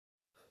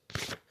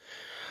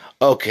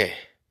Okay.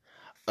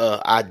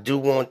 I do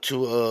want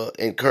to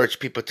encourage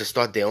people to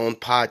start their own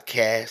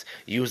podcast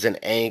using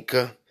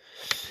Anchor,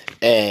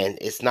 and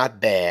it's not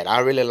bad. I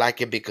really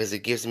like it because it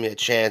gives me a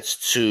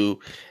chance to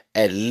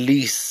at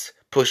least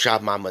push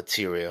out my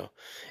material,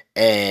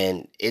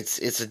 and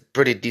it's a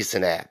pretty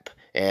decent app.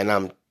 And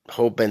I'm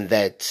hoping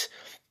that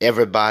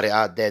everybody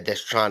out there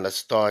that's trying to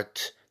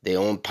start their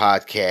own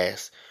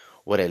podcast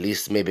would at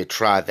least maybe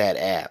try that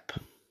app.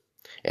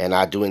 And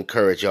I do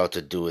encourage y'all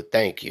to do it.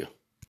 Thank you.